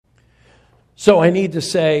So I need to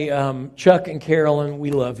say, Chuck and Carolyn,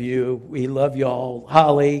 we love you. We love y'all.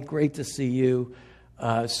 Holly, great to see you.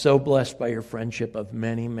 So blessed by your friendship of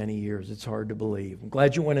many, many years. It's hard to believe. I'm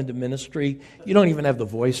glad you went into ministry. You don't even have the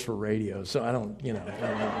voice for radio, so I don't.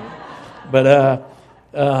 But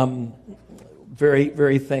very,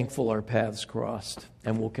 very thankful our paths crossed,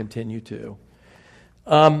 and will continue to.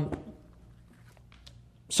 So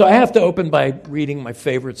I have to open by reading my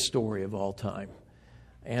favorite story of all time.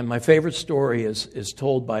 And my favorite story is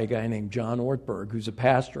told by a guy named John Ortberg, who's a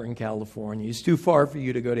pastor in California. He's too far for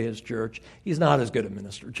you to go to his church. He's not as good a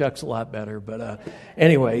minister. Chuck's a lot better. But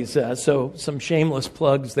anyways, so some shameless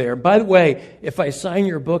plugs there. By the way, if I sign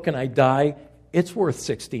your book and I die, it's worth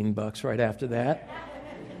 $16 right after that.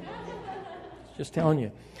 Just telling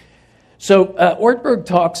you. So Ortberg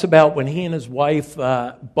talks about when he and his wife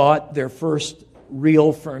bought their first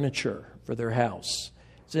real furniture for their house.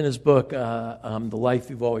 It's in his book, The Life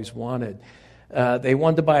You've Always Wanted. They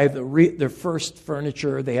wanted to buy their first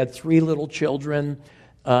furniture. They had 3 little children,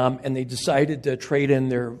 and they decided to trade in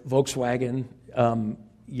their Volkswagen,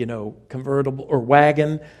 convertible or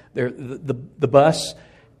wagon, the bus,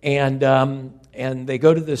 and they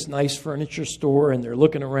go to this nice furniture store, and they're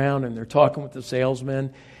looking around, and they're talking with the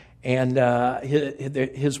salesman, and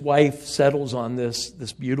his wife settles on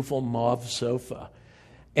this beautiful mauve sofa.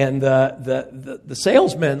 And the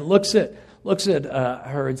salesman looks at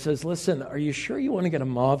her and says, "Listen, are you sure you want to get a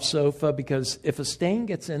mauve sofa? Because if a stain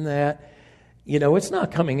gets in that, it's not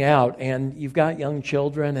coming out. And you've got young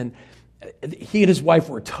children." And he and his wife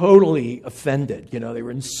were totally offended. They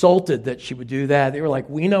were insulted that she would do that. They were like,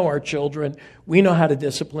 "We know our children. We know how to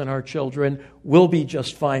discipline our children. We'll be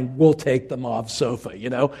just fine. We'll take the mauve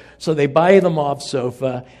sofa." So they buy the mauve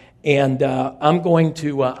sofa. And I'm going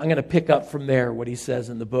to pick up from there what he says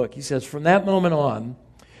in the book. He says, "From that moment on,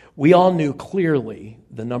 we all knew clearly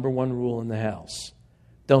the number one rule in the house.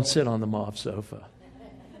 Don't sit on the mauve sofa.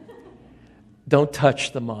 Don't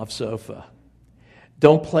touch the mauve sofa.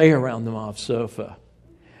 Don't play around the mauve sofa.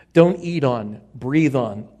 Don't eat on, breathe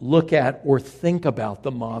on, look at, or think about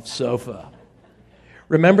the mauve sofa.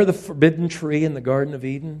 Remember the forbidden tree in the Garden of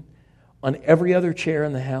Eden? On every other chair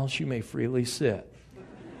in the house you may freely sit.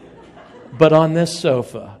 But on this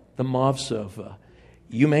sofa, the mauve sofa,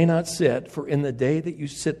 you may not sit, for in the day that you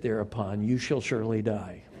sit thereupon, you shall surely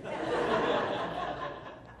die."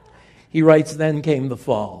 He writes, "Then came the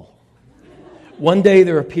fall. One day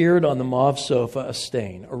there appeared on the mauve sofa a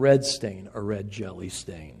stain, a red jelly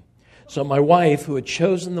stain. So my wife, who had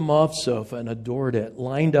chosen the mauve sofa and adored it,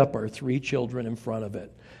 lined up our 3 children in front of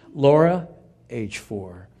it. Laura, age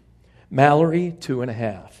 4, Mallory,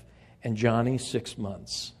 2.5, and Johnny, 6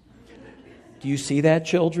 months. 'Do you see that,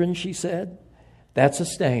 children?' she said. 'That's a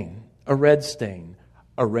stain, a red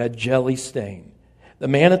jelly stain. The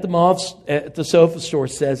man at the sofa store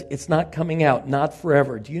says it's not coming out, not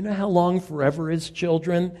forever. Do you know how long forever is,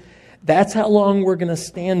 children? That's how long we're going to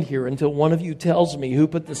stand here until one of you tells me who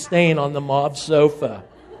put the stain on the mauve sofa.'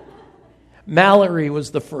 Mallory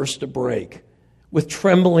was the first to break. With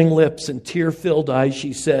trembling lips and tear-filled eyes,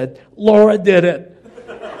 she said, 'Laura did it.'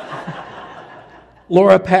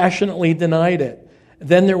 Laura passionately denied it.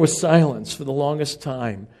 Then there was silence for the longest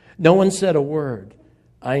time. No one said a word.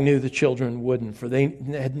 I knew the children wouldn't, for they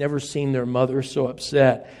had never seen their mother so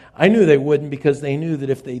upset. I knew they wouldn't because they knew that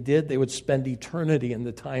if they did, they would spend eternity in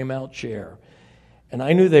the timeout chair. And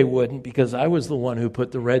I knew they wouldn't because I was the one who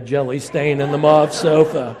put the red jelly stain in the mauve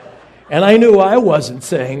sofa. And I knew I wasn't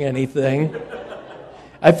saying anything.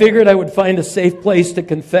 I figured I would find a safe place to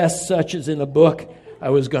confess, such as in a book I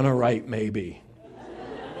was going to write, maybe."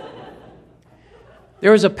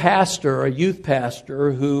 There was a pastor, a youth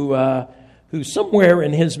pastor, who somewhere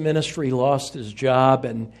in his ministry lost his job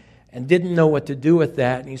and didn't know what to do with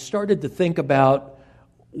that. And he started to think about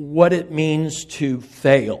what it means to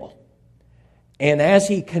fail. And as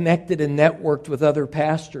he connected and networked with other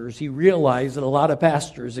pastors, he realized that a lot of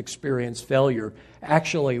pastors experience failure.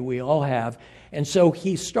 Actually, we all have. And so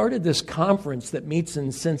he started this conference that meets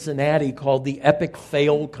in Cincinnati called the Epic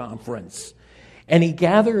Fail Conference. And he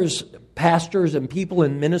gathers pastors and people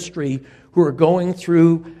in ministry who are going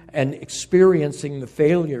through and experiencing the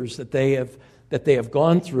failures that they have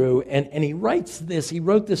gone through. And he writes this. He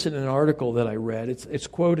wrote this in an article that I read. It's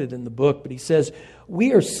quoted in the book. But he says,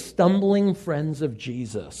 "We are stumbling friends of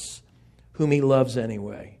Jesus, whom he loves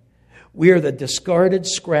anyway. We are the discarded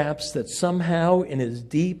scraps that somehow in his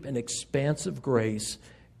deep and expansive grace,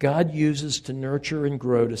 God uses to nurture and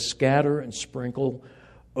grow, to scatter and sprinkle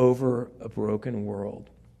over a broken world."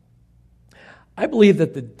 I believe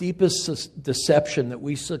that the deepest deception that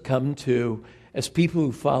we succumb to as people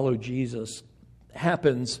who follow Jesus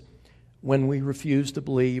happens when we refuse to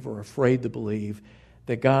believe or are afraid to believe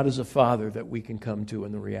that God is a Father that we can come to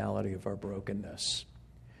in the reality of our brokenness.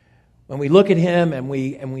 When we look at Him and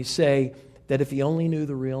we say that if He only knew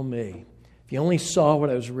the real me, if He only saw what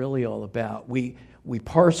I was really all about, we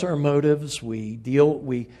parse our motives, we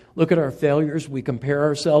look at our failures, we compare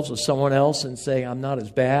ourselves with someone else and say, I'm not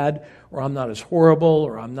as bad, or I'm not as horrible,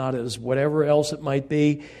 or I'm not as whatever else it might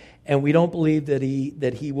be, and we don't believe that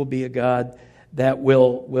He will be a God that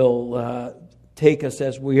will take us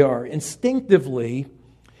as we are. Instinctively,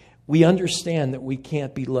 we understand that we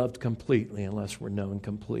can't be loved completely unless we're known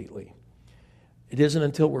completely. It isn't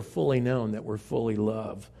until we're fully known that we're fully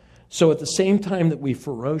loved. So at the same time that we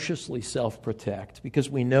ferociously self-protect, because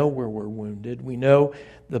we know where we're wounded, we know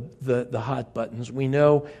the hot buttons, we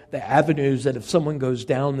know the avenues that if someone goes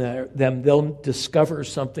down them, they'll discover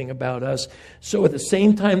something about us. So at the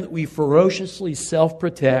same time that we ferociously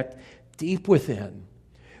self-protect, deep within,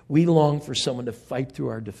 we long for someone to fight through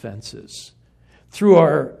our defenses, through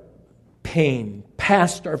our pain,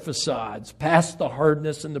 past our facades, past the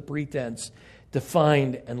hardness and the pretense, to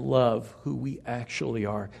find and love who we actually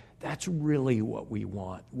are. That's really what we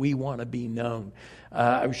want. We want to be known.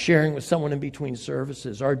 I was sharing with someone in between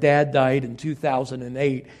services. Our dad died in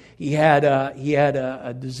 2008. He had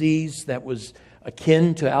a disease that was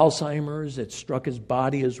akin to Alzheimer's. It struck his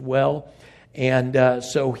body as well. And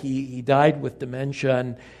so he died with dementia.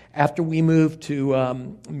 And after we moved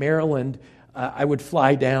to Maryland, I would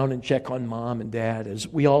fly down and check on Mom and Dad, as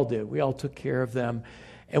we all did. We all took care of them.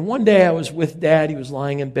 And one day I was with Dad. He was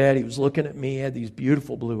lying in bed. He was looking at me. He had these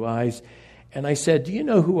beautiful blue eyes. And I said, do you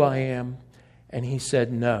know who I am? And he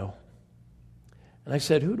said, no. And I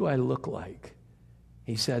said, who do I look like?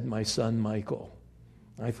 He said, my son, Michael.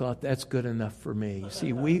 I thought, that's good enough for me.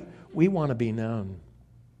 See, we want to be known.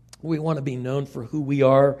 We want to be known for who we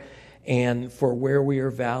are and for where we are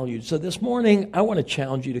valued. So this morning, I want to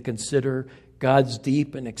challenge you to consider God's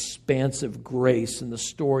deep and expansive grace in the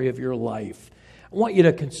story of your life. I want you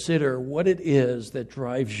to consider what it is that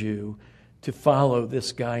drives you to follow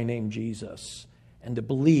this guy named Jesus and to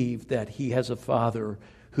believe that He has a Father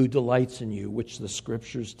who delights in you, which the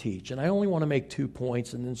Scriptures teach. And I only want to make 2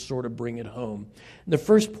 points and then sort of bring it home. And the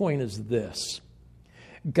first point is this: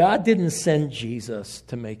 God didn't send Jesus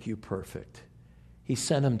to make you perfect. He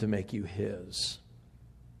sent Him to make you His.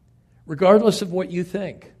 Regardless of what you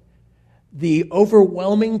think, the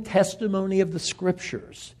overwhelming testimony of the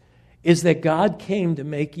Scriptures is that God came to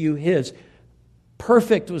make you His.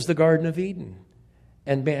 Perfect was the Garden of Eden,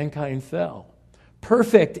 and mankind fell.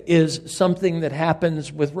 Perfect is something that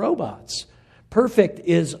happens with robots. Perfect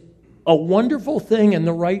is a wonderful thing in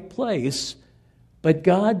the right place, but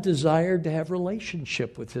God desired to have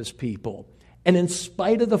relationship with His people. And in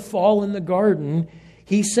spite of the fall in the garden,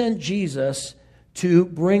 He sent Jesus to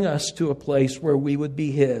bring us to a place where we would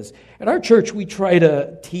be His. At our church, we try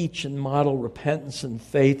to teach and model repentance and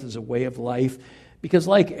faith as a way of life, because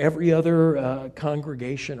like every other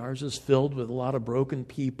congregation, ours is filled with a lot of broken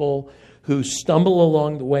people who stumble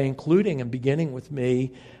along the way, including and beginning with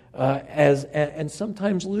me, and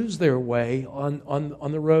sometimes lose their way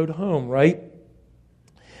on the road home, right?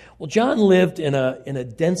 Well, John lived in a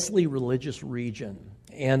densely religious region.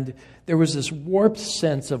 And there was this warped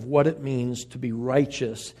sense of what it means to be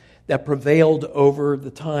righteous that prevailed over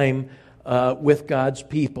the time with God's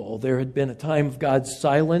people. There had been a time of God's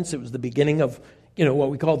silence. It was the beginning of, what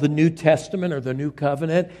we call the New Testament or the New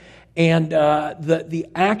Covenant. And the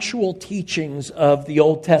actual teachings of the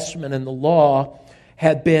Old Testament and the law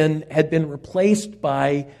had been replaced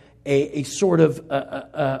by a sort of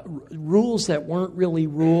rules that weren't really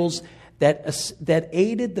rules, that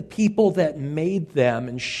aided the people that made them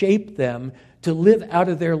and shaped them to live out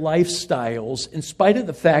of their lifestyles, in spite of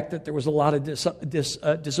the fact that there was a lot of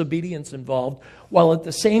disobedience involved, while at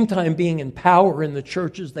the same time being in power in the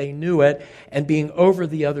church as they knew it and being over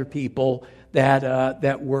the other people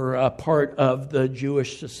that were a part of the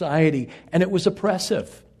Jewish society. And it was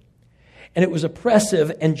oppressive.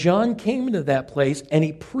 And John came into that place and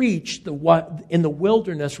he preached in the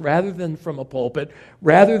wilderness rather than from a pulpit,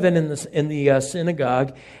 rather than in the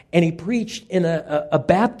synagogue. And he preached in a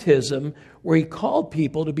baptism where he called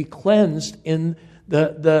people to be cleansed in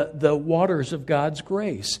the waters of God's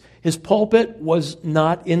grace. His pulpit was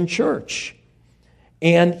not in church.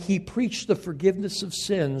 And he preached the forgiveness of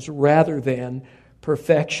sins rather than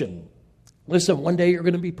perfection. Listen, one day you're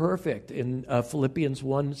going to be perfect. In Philippians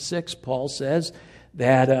 1:6, Paul says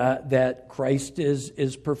that Christ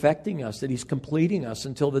is perfecting us, that He's completing us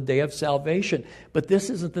until the day of salvation. But this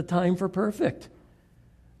isn't the time for perfect.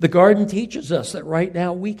 The garden teaches us that right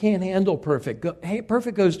now we can't handle perfect.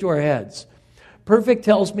 Perfect goes to our heads. Perfect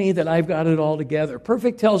tells me that I've got it all together.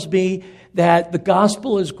 Perfect tells me that the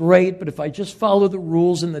gospel is great, but if I just follow the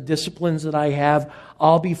rules and the disciplines that I have,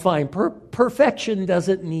 I'll be fine. Perfection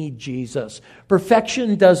doesn't need Jesus.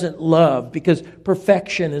 Perfection doesn't love, because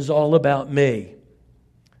perfection is all about me.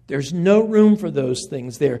 There's no room for those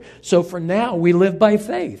things there. So for now, we live by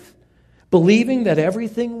faith, believing that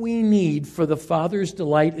everything we need for the Father's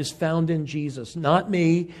delight is found in Jesus. Not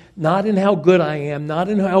me, not in how good I am, not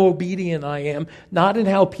in how obedient I am, not in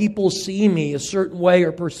how people see me a certain way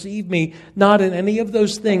or perceive me, not in any of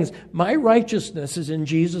those things. My righteousness is in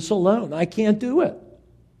Jesus alone. I can't do it.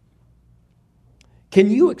 Can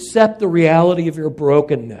you accept the reality of your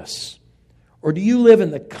brokenness? Or do you live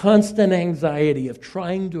in the constant anxiety of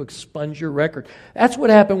trying to expunge your record? That's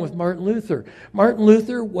what happened with Martin Luther. Martin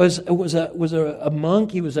Luther was a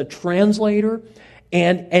monk. He was a translator.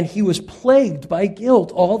 And he was plagued by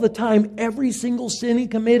guilt all the time. Every single sin he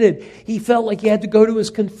committed, he felt like he had to go to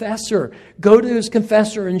his confessor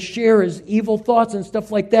and share his evil thoughts and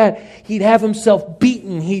stuff like that. He'd have himself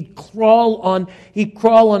beaten. He'd crawl on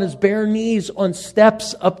his bare knees on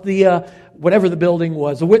steps up the whatever the building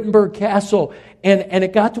was, the Wittenberg Castle. And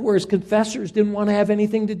it got to where his confessors didn't want to have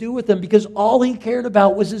anything to do with him, because all he cared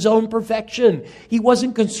about was his own perfection. He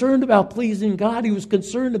wasn't concerned about pleasing God. He was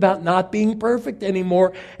concerned about not being perfect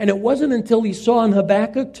anymore. And it wasn't until he saw in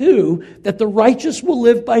Habakkuk 2 that the righteous will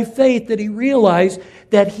live by faith that he realized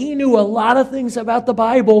that he knew a lot of things about the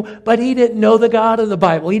Bible, but he didn't know the God of the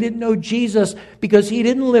Bible. He didn't know Jesus, because he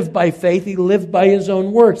didn't live by faith. He lived by his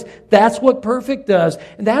own works. That's what perfect does.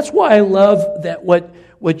 And that's why I love that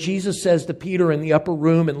what Jesus says to Peter in the upper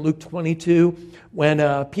room in Luke 22,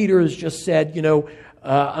 when Peter has just said,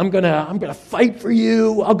 I'm gonna fight for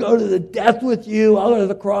you. I'll go to the death with you. I'll go to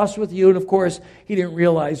the cross with you. And of course, he didn't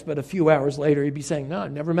realize, but a few hours later, he'd be saying, no,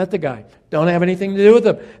 I've never met the guy. Don't have anything to do with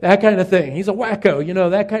him. That kind of thing. He's a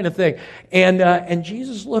wacko, that kind of thing. And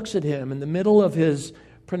Jesus looks at him in the middle of his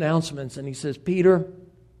pronouncements, and he says, Peter,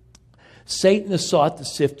 Satan has sought to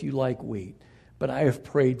sift you like wheat, but I have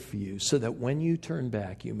prayed for you so that when you turn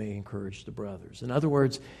back, you may encourage the brothers. In other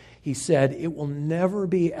words, he said, it will never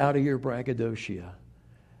be out of your braggadocio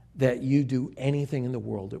that you do anything in the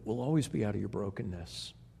world. It will always be out of your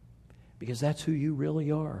brokenness, because that's who you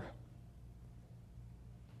really are.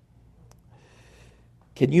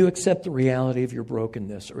 Can you accept the reality of your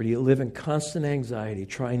brokenness, or do you live in constant anxiety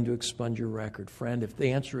trying to expunge your record? Friend, if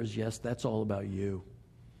the answer is yes, that's all about you.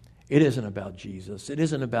 It isn't about Jesus. It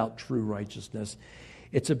isn't about true righteousness.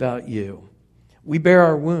 It's about you. We bear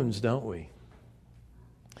our wounds, don't we?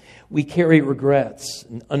 We carry regrets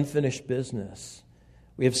and unfinished business.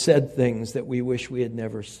 We have said things that we wish we had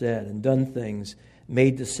never said, and done things,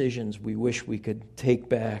 made decisions we wish we could take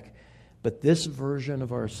back. But this version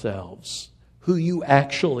of ourselves, who you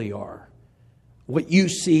actually are, what you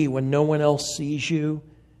see when no one else sees you,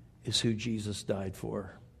 is who Jesus died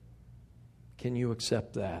for. Can you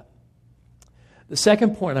accept that? The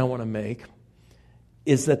second point I want to make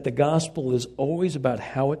is that the gospel is always about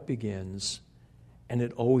how it begins, and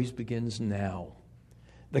it always begins now.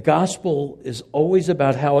 The gospel is always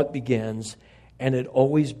about how it begins, and it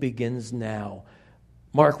always begins now.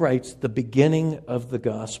 Mark writes, the beginning of the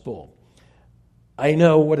gospel. I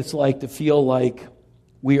know what it's like to feel like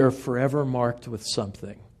we are forever marked with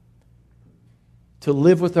something. To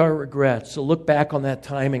live with our regrets, to look back on that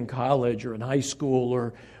time in college or in high school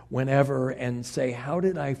or whenever and say, how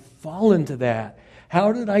did I fall into that?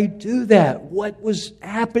 How did I do that? What was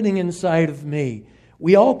happening inside of me?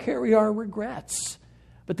 We all carry our regrets.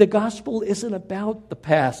 But the gospel isn't about the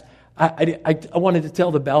past. I wanted to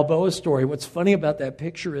tell the Balboa story. What's funny about that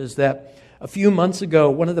picture is that a few months ago,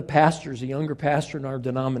 one of the pastors, a younger pastor in our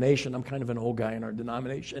denomination, I'm kind of an old guy in our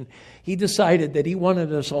denomination, he decided that he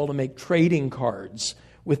wanted us all to make trading cards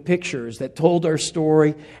with pictures that told our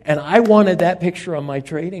story, and I wanted that picture on my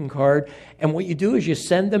trading card. And what you do is you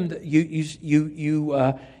send them,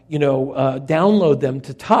 download them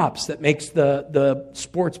to Topps, that makes the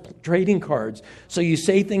sports trading cards. So you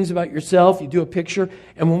say things about yourself, you do a picture,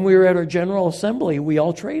 and when we were at our General Assembly, we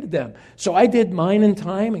all traded them. So I did mine in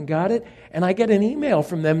time and got it, and I get an email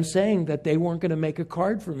from them saying that they weren't going to make a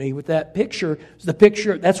card for me with that picture. The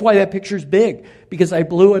picture, that's why that picture's big, because I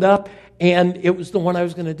blew it up, and it was the one I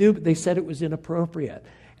was going to do, but they said it was inappropriate.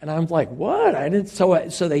 And I'm like, what? I didn't.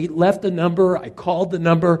 So they left the number. I called the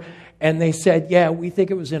number, and they said, yeah, we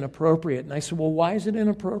think it was inappropriate. And I said, well, why is it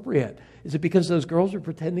inappropriate? Is it because those girls are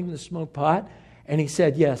pretending to smoke pot? And he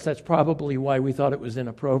said, yes, that's probably why we thought it was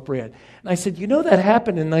inappropriate. And I said, that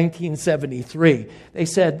happened in 1973. They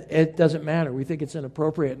said, it doesn't matter. We think it's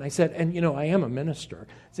inappropriate. And I said, and I am a minister.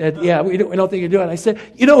 I said, yeah, we don't think you do it. I said,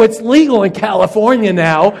 it's legal in California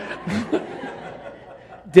now.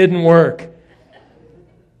 Didn't work.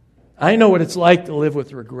 I know what it's like to live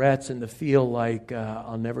with regrets and to feel like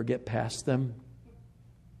I'll never get past them.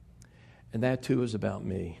 And that too is about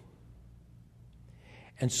me.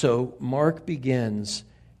 And so Mark begins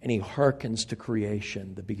and he hearkens to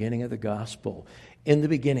creation, the beginning of the gospel. In the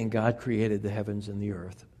beginning, God created the heavens and the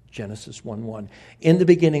earth. Genesis 1:1. In the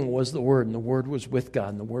beginning was the Word, and the Word was with God,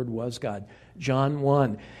 and the Word was God. John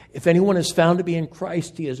 1. If anyone is found to be in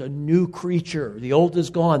Christ, he is a new creature. The old is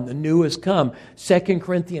gone, the new has come. 2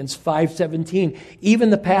 Corinthians 5:17. Even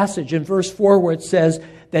the passage in verse 4 where it says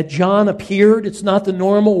that John appeared, it's not the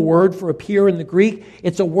normal word for appear in the Greek.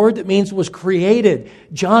 It's a word that means was created.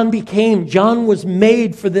 John was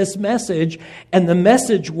made for this message, and the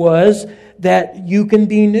message was that you can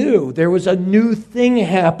be new. There was a new thing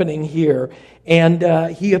happening here,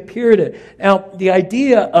 and he appeared it. Now, the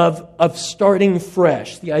idea of starting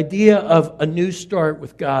fresh, the idea of a new start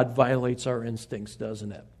with God violates our instincts,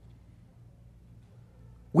 doesn't it?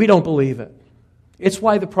 We don't believe it. It's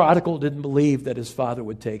why the prodigal didn't believe that his father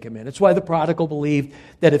would take him in. It's why the prodigal believed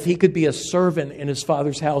that if he could be a servant in his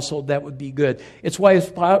father's household, that would be good. It's why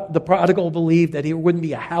the prodigal believed that there wouldn't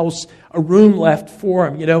be a room left for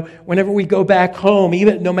him. Whenever we go back home,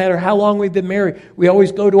 even no matter how long we've been married, we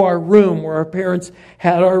always go to our room where our parents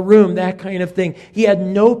had our room, that kind of thing. He had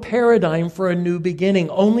no paradigm for a new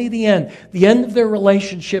beginning, only the end of their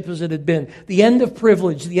relationship as it had been, the end of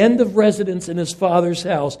privilege, the end of residence in his father's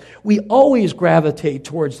house. We always gravitate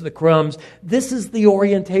towards the crumbs. This is the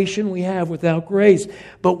orientation we have without grace.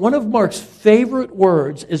 But one of Mark's favorite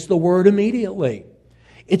words is the word immediately.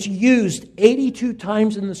 It's used 82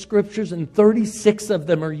 times in the Scriptures, and 36 of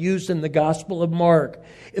them are used in the Gospel of Mark.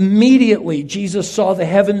 Immediately, Jesus saw the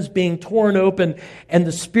heavens being torn open and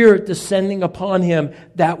the Spirit descending upon him.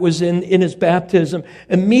 That was in his baptism.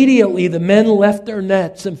 Immediately, the men left their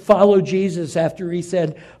nets and followed Jesus after he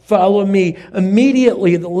said, "Follow me."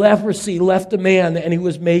 Immediately, the leprosy left a man and he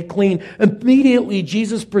was made clean. Immediately,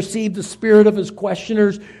 Jesus perceived the spirit of his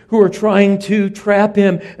questioners who were trying to trap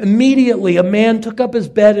him. Immediately, a man took up his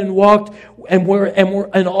bed and walked, and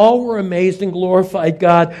all were amazed and glorified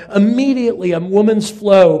God. Immediately, a woman's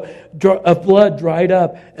flow of blood dried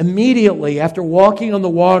up. Immediately, after walking on the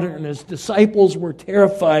water and his disciples were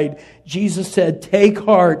terrified, Jesus said, "Take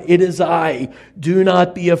heart, it is I. Do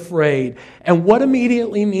not be afraid." And what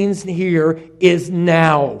immediately means here is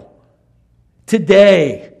now.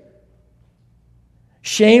 Today.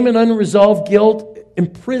 Shame and unresolved guilt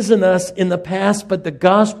imprison us in the past, but the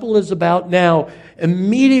gospel is about now.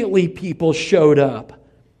 Immediately people showed up.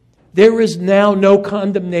 There is now no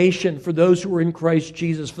condemnation for those who are in Christ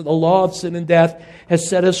Jesus. For the law of sin and death has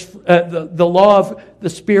set us, the law of the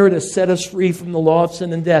Spirit has set us free from the law of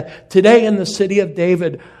sin and death. Today in the city of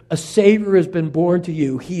David, a Savior has been born to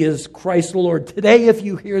you. He is Christ the Lord. Today, if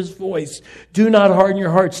you hear His voice, do not harden your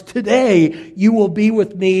hearts. Today, you will be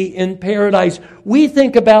with me in paradise. We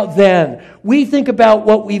think about then. We think about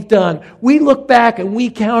what we've done. We look back and we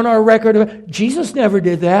count our record. Jesus never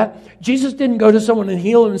did that. Jesus didn't go to someone and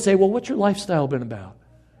heal them and say, "Well, what's your lifestyle been about?"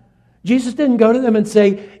 Jesus didn't go to them and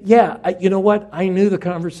say, "Yeah, you know what? I knew the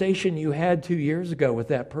conversation you had 2 years ago with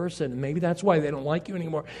that person, and maybe that's why they don't like you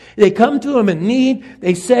anymore." They come to Him in need.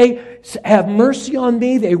 They say, "Have mercy on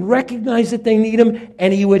me." They recognize that they need Him,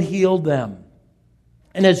 and He would heal them.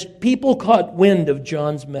 And as people caught wind of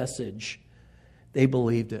John's message, they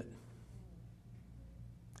believed it.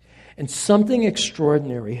 And something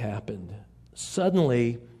extraordinary happened.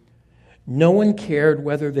 Suddenly, no one cared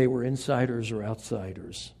whether they were insiders or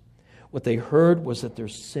outsiders. What they heard was that their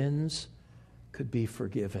sins could be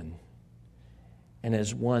forgiven. And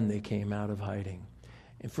as one, they came out of hiding.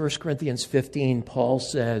 In 1 Corinthians 15, Paul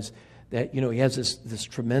says that, he has this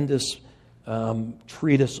tremendous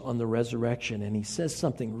treatise on the resurrection. And he says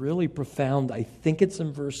something really profound. I think it's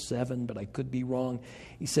in verse 7, but I could be wrong.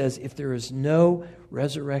 He says, if there is no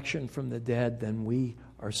resurrection from the dead, then we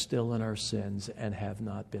are still in our sins and have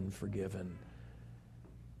not been forgiven.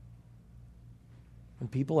 When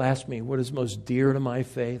people ask me what is most dear to my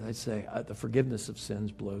faith, I say the forgiveness of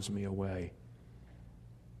sins blows me away.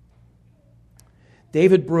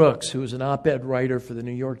 David Brooks, who is an op-ed writer for the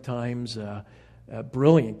New York Times, a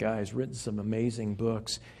brilliant guy, has written some amazing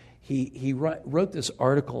books. He wrote this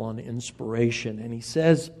article on inspiration, and he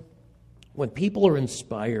says, when people are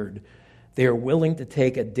inspired, they are willing to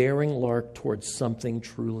take a daring lark towards something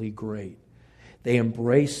truly great. They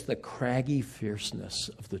embrace the craggy fierceness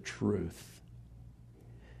of the truth.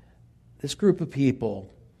 This group of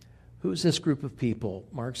people, who's this group of people?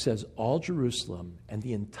 Mark says all Jerusalem and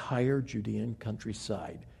the entire Judean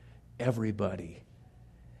countryside. Everybody.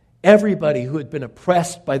 Everybody who had been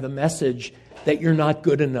oppressed by the message that you're not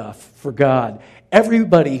good enough for God.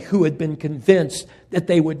 Everybody who had been convinced that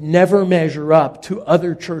they would never measure up to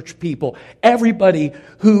other church people. Everybody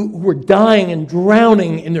who were dying and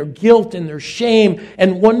drowning in their guilt and their shame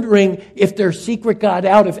and wondering if their secret got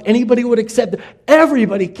out, if anybody would accept it.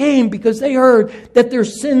 Everybody came because they heard that their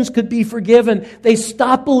sins could be forgiven. They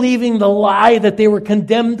stopped believing the lie that they were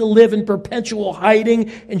condemned to live in perpetual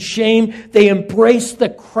hiding and shame. They embraced the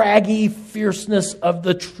craggy fierceness of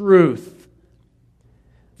the truth.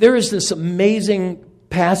 There is this amazing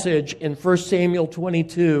passage in 1 Samuel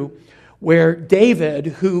 22 where David,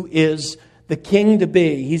 who is the king to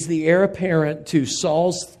be, he's the heir apparent to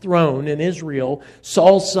Saul's throne in Israel.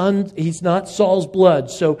 Saul's son, he's not Saul's blood,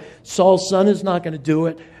 so Saul's son is not going to do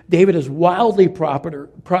it. David is wildly popular.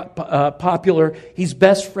 He's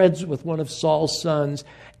best friends with one of Saul's sons.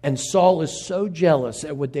 And Saul is so jealous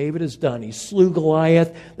at what David has done. He slew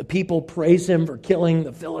Goliath. The people praise him for killing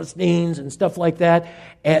the Philistines and stuff like that.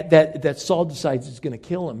 That Saul decides he's going to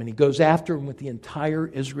kill him. And he goes after him with the entire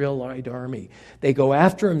Israelite army. They go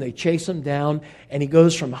after him. They chase him down. And he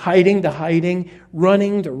goes from hiding to hiding,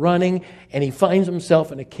 running to running. And he finds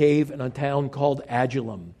himself in a cave in a town called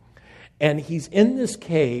Adullam. And he's in this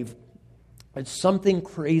cave. And something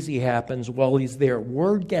crazy happens while he's there.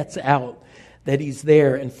 Word gets out that he's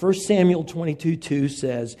there. And 1 Samuel 22:2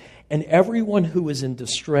 says, and everyone who was in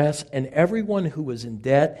distress, and everyone who was in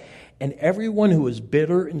debt, and everyone who was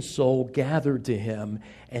bitter in soul gathered to him,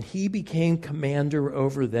 and he became commander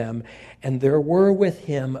over them. And there were with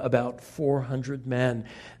him about 400 men.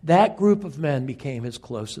 That group of men became his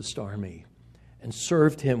closest army and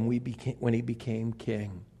served him when he became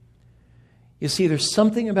king. You see, there's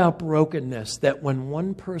something about brokenness that when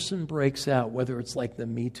one person breaks out, whether it's like the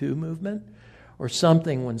Me Too movement, or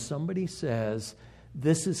something, when somebody says,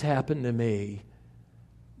 this has happened to me,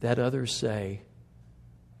 that others say,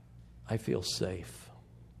 I feel safe.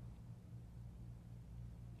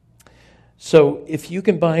 So if you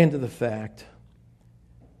can buy into the fact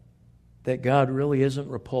that God really isn't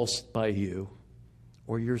repulsed by you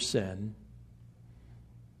or your sin,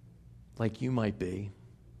 like you might be,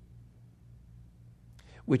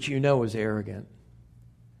 which you know is arrogant,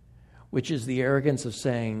 which is the arrogance of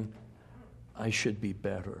saying, I should be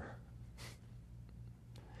better.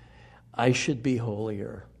 I should be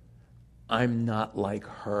holier. I'm not like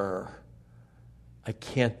her. I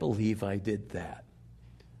can't believe I did that.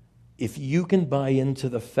 If you can buy into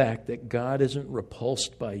the fact that God isn't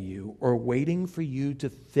repulsed by you or waiting for you to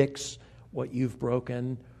fix what you've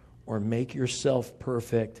broken or make yourself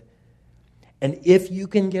perfect, and if you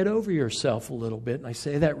can get over yourself a little bit, and I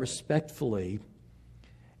say that respectfully,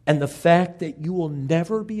 and the fact that you will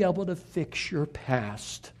never be able to fix your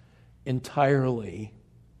past entirely,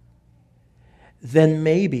 then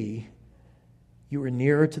maybe you are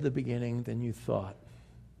nearer to the beginning than you thought.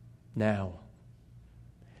 Now,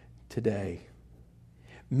 today,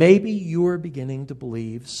 maybe you are beginning to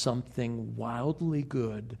believe something wildly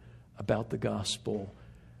good about the gospel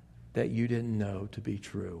that you didn't know to be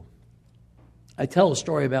true. I tell a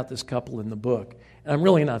story about this couple in the book, and I'm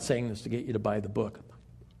really not saying this to get you to buy the book.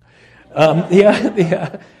 But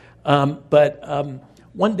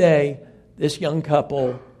one day, this young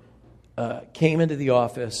couple came into the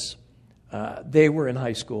office. They were in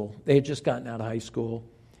high school. They had just gotten out of high school.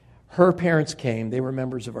 Her parents came. They were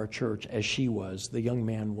members of our church, as she was. The young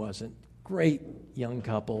man wasn't. Great young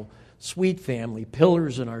couple, sweet family,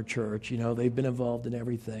 pillars in our church. You know, they've been involved in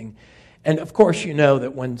everything. And, of course, you know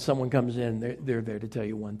that when someone comes in, they're there to tell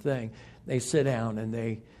you one thing. They sit down and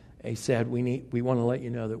they said, we want to let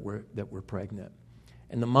you know that we're pregnant.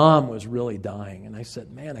 And the mom was really dying. And I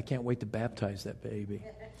said, man, I can't wait to baptize that baby.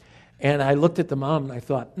 And I looked at the mom and I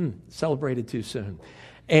thought, celebrated too soon.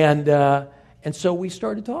 And so we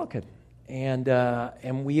started talking.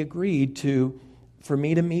 And we agreed for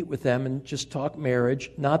me to meet with them and just talk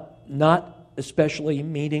marriage, not especially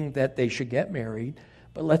meaning that they should get married,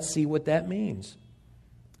 but let's see what that means.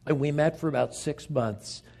 And we met for about 6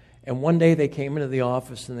 months. And one day they came into the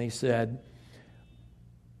office and they said,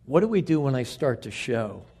 what do we do when I start to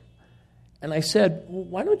show? And I said, well,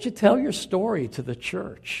 why don't you tell your story to the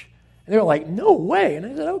church? And they were like, no way. And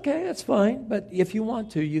I said, okay, that's fine. But if you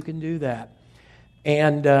want to, you can do that.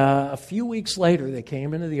 And a few weeks later, they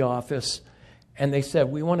came into the office and they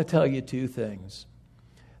said, we want to tell you 2 things.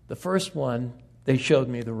 The first one they showed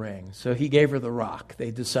me the ring. So he gave her the rock.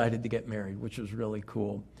 They decided to get married, which was really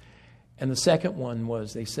cool. And the second one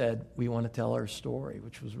was they said, we want to tell our story,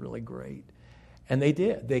 which was really great. And they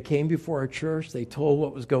did. They came before our church. They told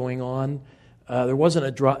what was going on. There wasn't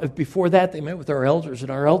a drop. Before that, they met with our elders,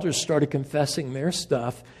 and our elders started confessing their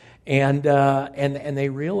stuff, and they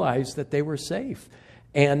realized that they were safe.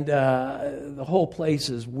 And the whole place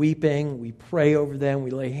is weeping. We pray over them.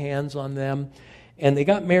 We lay hands on them. And they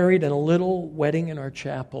got married in a little wedding in our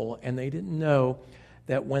chapel, and they didn't know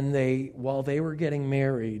that while they were getting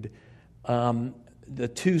married, the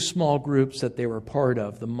two small groups that they were part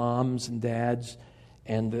of, the moms and dads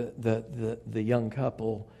and the young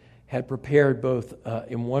couple, had prepared both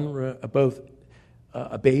in one room, both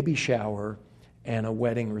a baby shower and a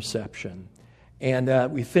wedding reception.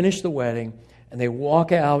 And we finished the wedding, and they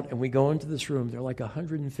walk out, and we go into this room. There are like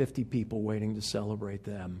 150 people waiting to celebrate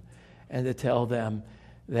them and to tell them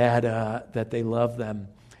that they love them.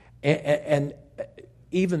 And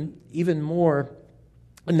even more,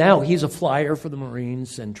 now he's a flyer for the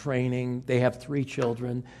Marines and training. They have 3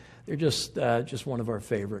 children. They're just one of our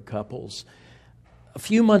favorite couples. A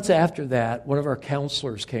few months after that, one of our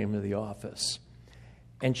counselors came to the office,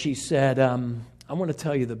 and she said, I want to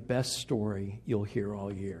tell you the best story you'll hear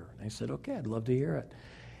all year. And I said, okay, I'd love to hear it.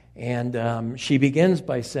 And she begins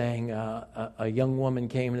by saying a young woman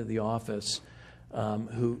came into the office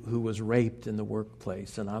who was raped in the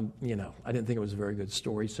workplace. And I didn't think it was a very good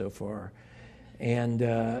story so far.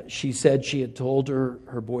 And she said she had told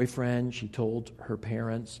her boyfriend, she told her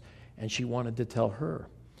parents, and she wanted to tell her.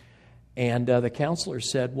 And the counselor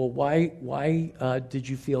said, well, why did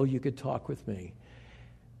you feel you could talk with me?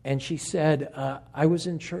 And she said, I was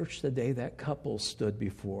in church the day that couple stood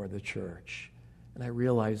before the church, and I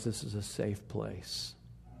realized this is a safe place.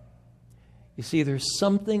 You see, there's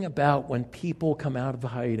something about when people come out of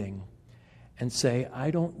hiding and say,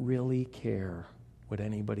 I don't really care what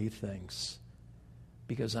anybody thinks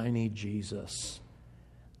because I need Jesus,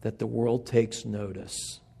 that the world takes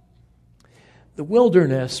notice. The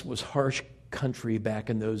wilderness was harsh country back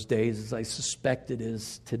in those days, as I suspect it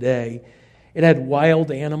is today. It had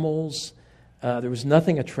wild animals. There was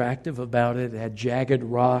nothing attractive about it. It had jagged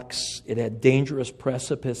rocks. It had dangerous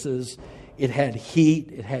precipices. It had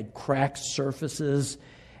heat. It had cracked surfaces.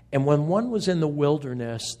 And when one was in the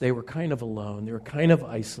wilderness, they were kind of alone. They were kind of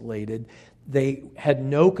isolated. They had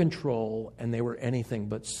no control, and they were anything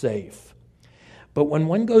but safe. But when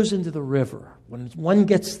one goes into the river, when one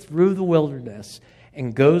gets through the wilderness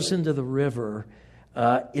and goes into the river,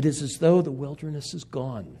 it is as though the wilderness is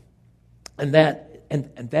gone. And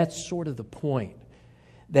that's sort of the point,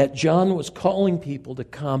 that John was calling people to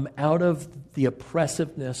come out of the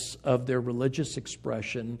oppressiveness of their religious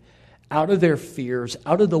expression, out of their fears,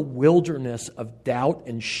 out of the wilderness of doubt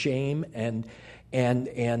and shame and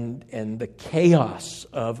the chaos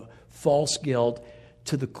of false guilt,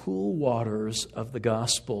 to the cool waters of the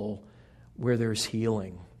gospel where there's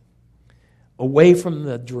healing. Away from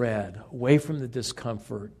the dread, away from the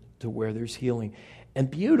discomfort, to where there's healing. And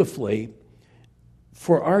beautifully,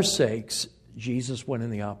 for our sakes, Jesus went in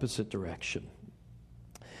the opposite direction.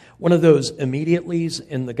 One of those immediatelys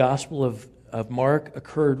in the Gospel of Mark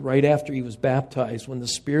occurred right after he was baptized, when the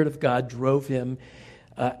Spirit of God drove him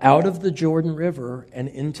out of the Jordan River and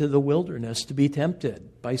into the wilderness to be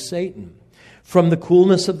tempted by Satan. From the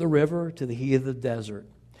coolness of the river to the heat of the desert.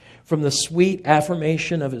 From the sweet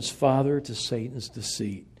affirmation of his Father to Satan's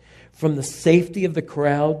deceit. From the safety of the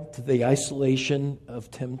crowd to the isolation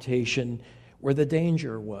of temptation, where the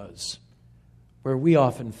danger was, where we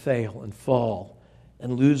often fail and fall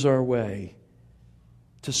and lose our way,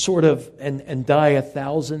 to sort of and die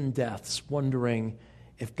 1,000 deaths wondering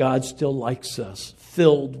if God still likes us,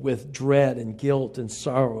 filled with dread and guilt and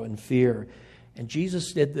sorrow and fear. And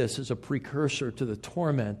Jesus did this as a precursor to the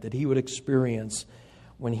torment that he would experience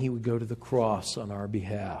when he would go to the cross on our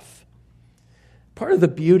behalf. Part of the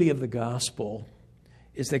beauty of the gospel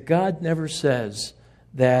is that God never says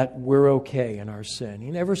that we're okay in our sin. He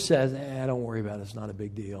never says, don't worry about it, it's not a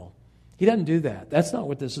big deal. He doesn't do that. That's not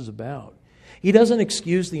what this is about. He doesn't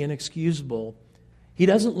excuse the inexcusable. He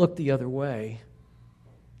doesn't look the other way.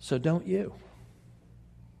 So don't you.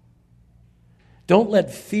 Don't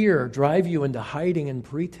let fear drive you into hiding and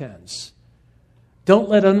pretense. Don't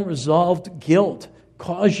let unresolved guilt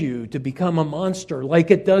cause you to become a monster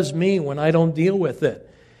like it does me when I don't deal with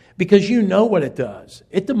it. Because you know what it does.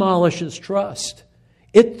 It demolishes trust.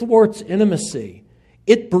 It thwarts intimacy.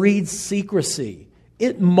 It breeds secrecy.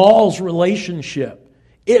 It mauls relationship.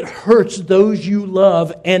 It hurts those you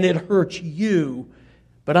love, and it hurts you.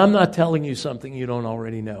 But I'm not telling you something you don't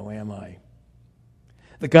already know, am I?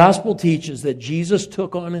 The gospel teaches that Jesus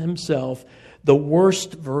took on himself the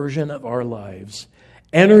worst version of our lives,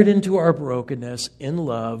 entered into our brokenness in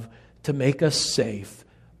love to make us safe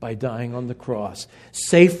by dying on the cross.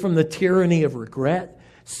 Safe from the tyranny of regret,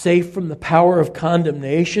 safe from the power of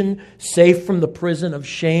condemnation, safe from the prison of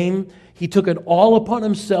shame. He took it all upon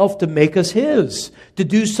himself to make us his, to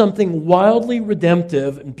do something wildly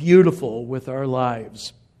redemptive and beautiful with our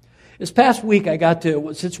lives. This past week, I got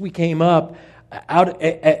to, since we came up, out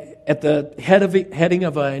at the heading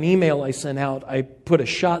of an email I sent out, I put a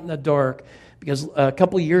shot in the dark because a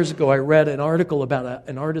couple of years ago I read an article about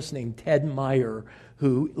an artist named Ted Meyer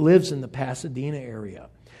who lives in the Pasadena area.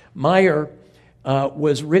 Meyer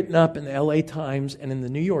was written up in the LA Times and in the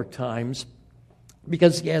New York Times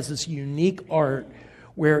because he has this unique art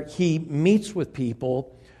where he meets with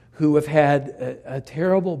people who have had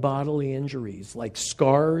terrible bodily injuries like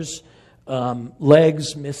scars,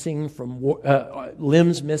 legs missing from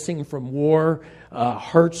limbs missing from war,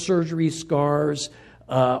 heart surgery scars,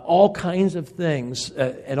 all kinds of things,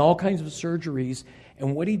 and all kinds of surgeries.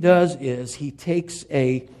 And what he does is he takes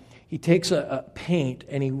a paint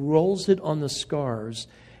and he rolls it on the scars,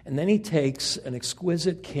 and then he takes an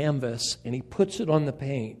exquisite canvas and he puts it on the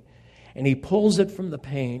paint, and he pulls it from the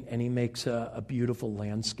paint and he makes a beautiful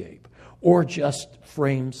landscape, or just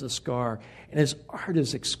frames the scar. And his art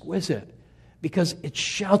is exquisite because it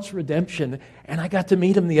shouts redemption. And I got to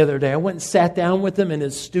meet him the other day. I went and sat down with him in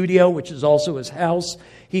his studio, which is also his house.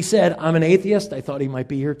 He said, "I'm an atheist." I thought he might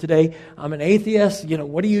be here today. "I'm an atheist.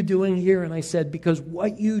 What are you doing here?" And I said, "Because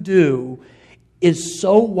what you do is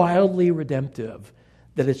so wildly redemptive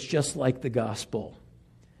that it's just like the gospel.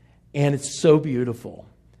 And it's so beautiful.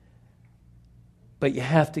 But you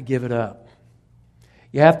have to give it up.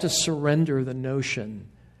 You have to surrender the notion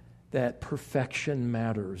that perfection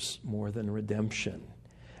matters more than redemption."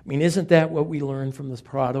 I mean, isn't that what we learned from this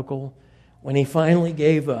prodigal? When he finally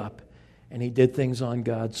gave up and he did things on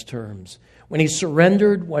God's terms. When he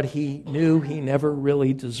surrendered what he knew he never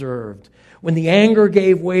really deserved. When the anger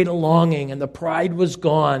gave way to longing and the pride was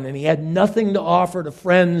gone and he had nothing to offer to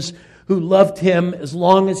friends who loved him as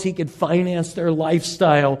long as he could finance their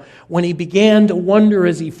lifestyle. When he began to wonder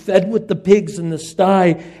as he fed with the pigs in the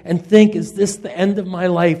sty and think, is this the end of my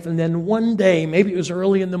life? And then one day, maybe it was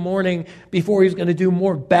early in the morning before he was going to do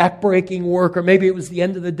more backbreaking work, or maybe it was the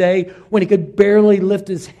end of the day when he could barely lift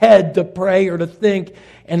his head to pray or to think.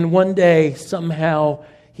 And one day, somehow,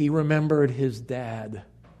 he remembered his dad.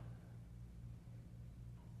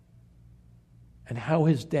 And how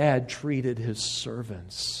his dad treated his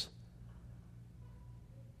servants.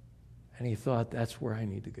 And he thought, that's where I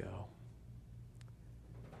need to go.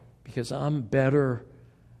 Because I'm better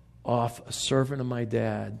off a servant of my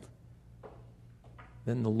dad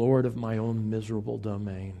than the Lord of my own miserable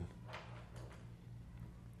domain.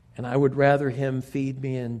 And I would rather him feed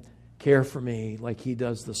me and care for me like he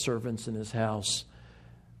does the servants in his house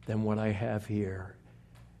than what I have here.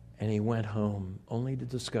 And he went home only to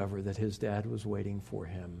discover that his dad was waiting for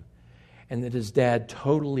him and that his dad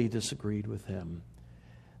totally disagreed with him.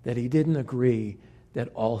 That he didn't agree that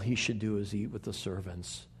all he should do is eat with the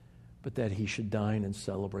servants, but that he should dine and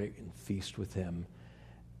celebrate and feast with him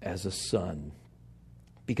as a son.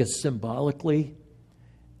 Because symbolically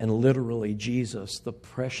and literally, Jesus, the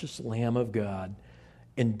precious Lamb of God,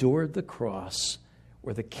 endured the cross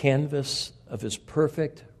where the canvas of his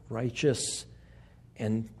perfect, righteous,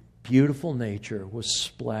 and beautiful nature was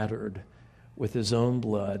splattered with his own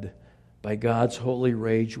blood by God's holy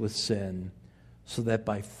rage with sin, so that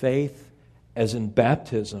by faith, as in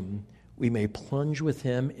baptism, we may plunge with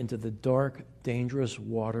him into the dark, dangerous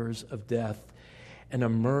waters of death and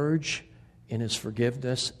emerge in his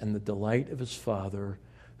forgiveness and the delight of his Father,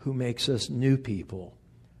 who makes us new people,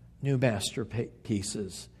 new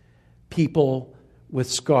masterpieces, people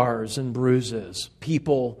with scars and bruises,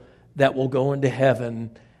 people that will go into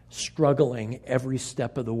heaven struggling every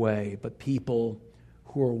step of the way, but people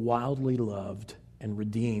who are wildly loved and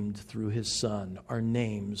redeemed through his Son, our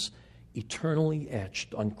names eternally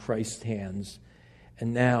etched on Christ's hands.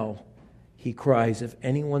 And now he cries, if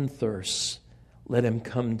anyone thirsts, let him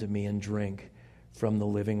come to me and drink from the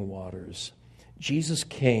living waters. Jesus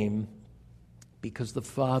came because the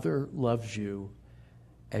Father loves you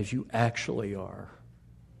as you actually are,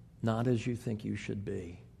 not as you think you should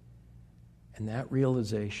be. And that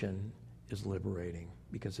realization is liberating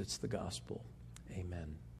because it's the gospel. Amen.